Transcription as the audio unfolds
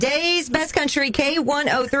Best Country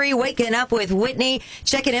K103, waking up with Whitney,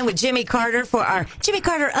 checking in with Jimmy Carter for our Jimmy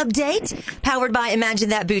Carter update, powered by Imagine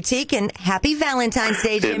That Boutique. And happy Valentine's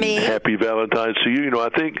Day, Jimmy. And happy Valentine's to you. You know, I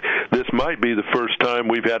think this might be the first time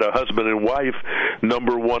we've had a husband and wife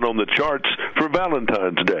number one on the charts for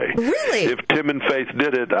Valentine's Day. Really? If Tim and Faith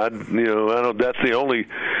did it, I don't. That's the only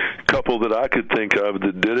couple that I could think of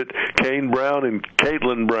that did it. Kane Brown and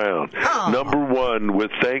Caitlin Brown, number one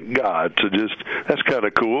with Thank God. So that's kind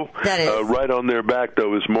of cool. That is. Right on their back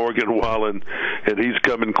though is Morgan Wallen, and he's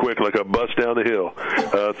coming quick like a bus down the hill.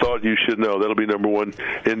 Thought you should know that'll be number one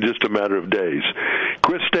in just a matter of days.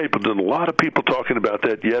 Chris Stapleton, a lot of people talking about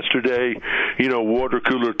that yesterday. You know, water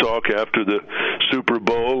cooler talk after the Super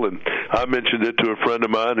Bowl, and I mentioned it to a friend of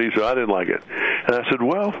mine. And he said I didn't like it, and I said,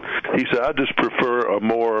 well, he said I just prefer a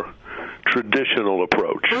more traditional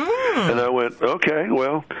approach. And I went, okay,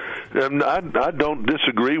 well, I don't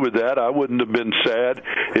disagree with that. I wouldn't have been sad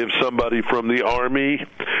if somebody from the Army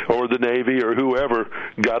or the Navy or whoever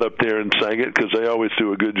got up there and sang it, because they always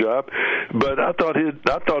do a good job. But I thought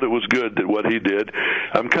it was good that what he did.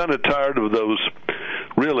 I'm kind of tired of those,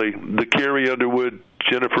 really, the Carrie Underwood,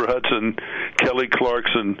 Jennifer Hudson, Kelly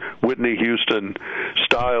Clarkson, Whitney Houston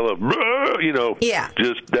style of,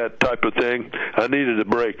 just that type of thing. I needed a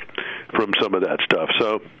break from some of that stuff.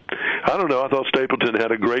 So, I don't know. I thought Stapleton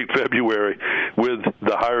had a great February with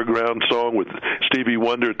the Higher Ground song with Stevie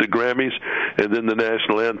Wonder at the Grammys, and then the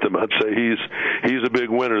national anthem. I'd say he's a big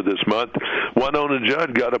winner this month. Winona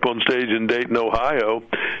Judd got up on stage in Dayton, Ohio,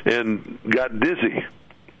 and got dizzy.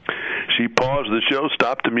 She paused the show,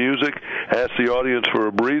 stopped the music, asked the audience for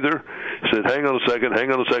a breather, said, hang on a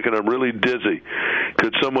second, I'm really dizzy.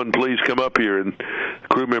 Could someone please come up here? And the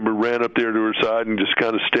crew member ran up there to her side and just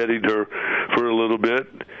kind of steadied her for a little bit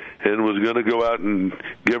and was going to go out and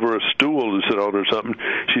give her a stool to sit on or something.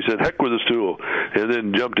 She said, heck with a stool, and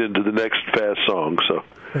then jumped into the next fast song. So,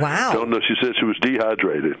 wow. Don't know. She said she was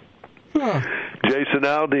dehydrated. Jason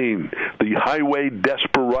Aldean, the Highway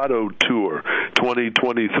Desperado Tour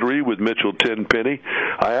 2023 with Mitchell Tenpenny.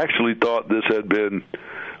 I actually thought this had been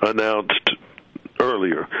announced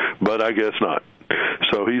earlier, but I guess not.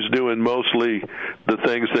 So he's doing mostly the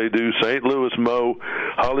things they do: St. Louis Mo,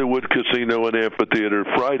 Hollywood Casino and Amphitheater,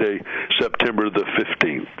 Friday, September the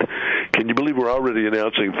 15th. Can you believe we're already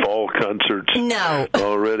announcing fall concerts? No.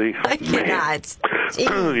 Already? I cannot.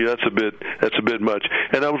 Yeah, that's a bit much.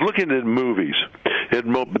 And I was looking at movies,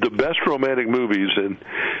 and the best romantic movies, and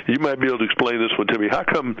you might be able to explain this one to me. How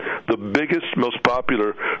come the biggest, most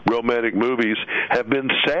popular romantic movies have been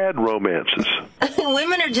sad romances?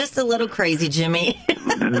 Women are just a little crazy, Jimmy.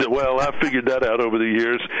 Well, I figured that out over the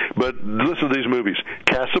years. But listen to these movies.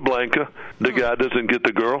 Casablanca, the guy doesn't get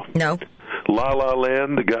the girl. No. La La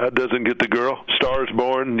Land, the guy doesn't get the girl. Stars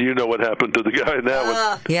Born, you know what happened to the guy in that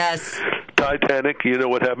one. Yes. Titanic, you know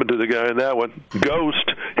what happened to the guy in that one. Ghost,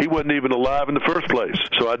 he wasn't even alive in the first place.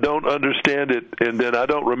 So I don't understand it, and then I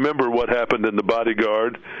don't remember what happened in The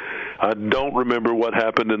Bodyguard. I don't remember what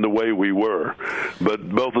happened in The Way We Were. But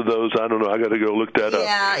both of those, I don't know. I got to go look that up.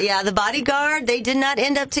 Yeah. The Bodyguard, they did not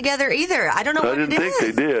end up together either. I don't know what it is. I didn't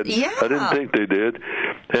think they did. Yeah. I didn't think they did.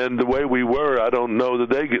 And The Way We Were, I don't know that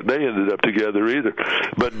they ended up together either.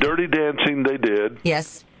 But Dirty Dancing, they did.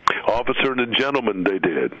 Yes. Officer and a Gentleman, they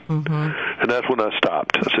did. And that's when I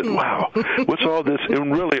stopped. I said, wow, what's all this?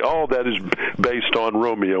 And really, all that is based on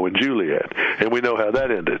Romeo and Juliet. And we know how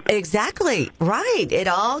that ended. Exactly. Right. It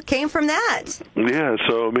all came from that. Yeah,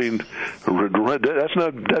 so, I mean, that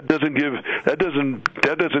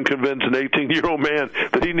doesn't convince an 18-year-old man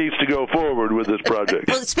that he needs to go forward with this project.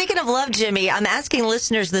 Well, speaking of love, Jimmy, I'm asking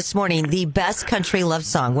listeners this morning the best country love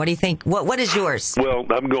song. What do you think? What is yours? Well,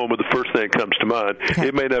 I'm going with the first thing that comes to mind. Okay.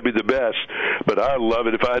 It may not be the best, but I love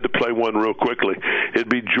it. If I had to play one real quickly, it'd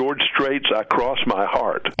be George Strait's I Cross My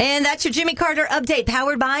Heart. And that's your Jimmy Carter update,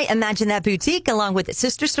 powered by Imagine That Boutique, along with its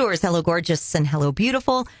sister stores, Hello Gorgeous and Hello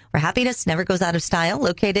Beautiful, where happiness never goes out of style,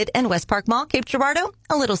 located in West Park Mall, Cape Girardeau.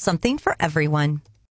 A little something for everyone.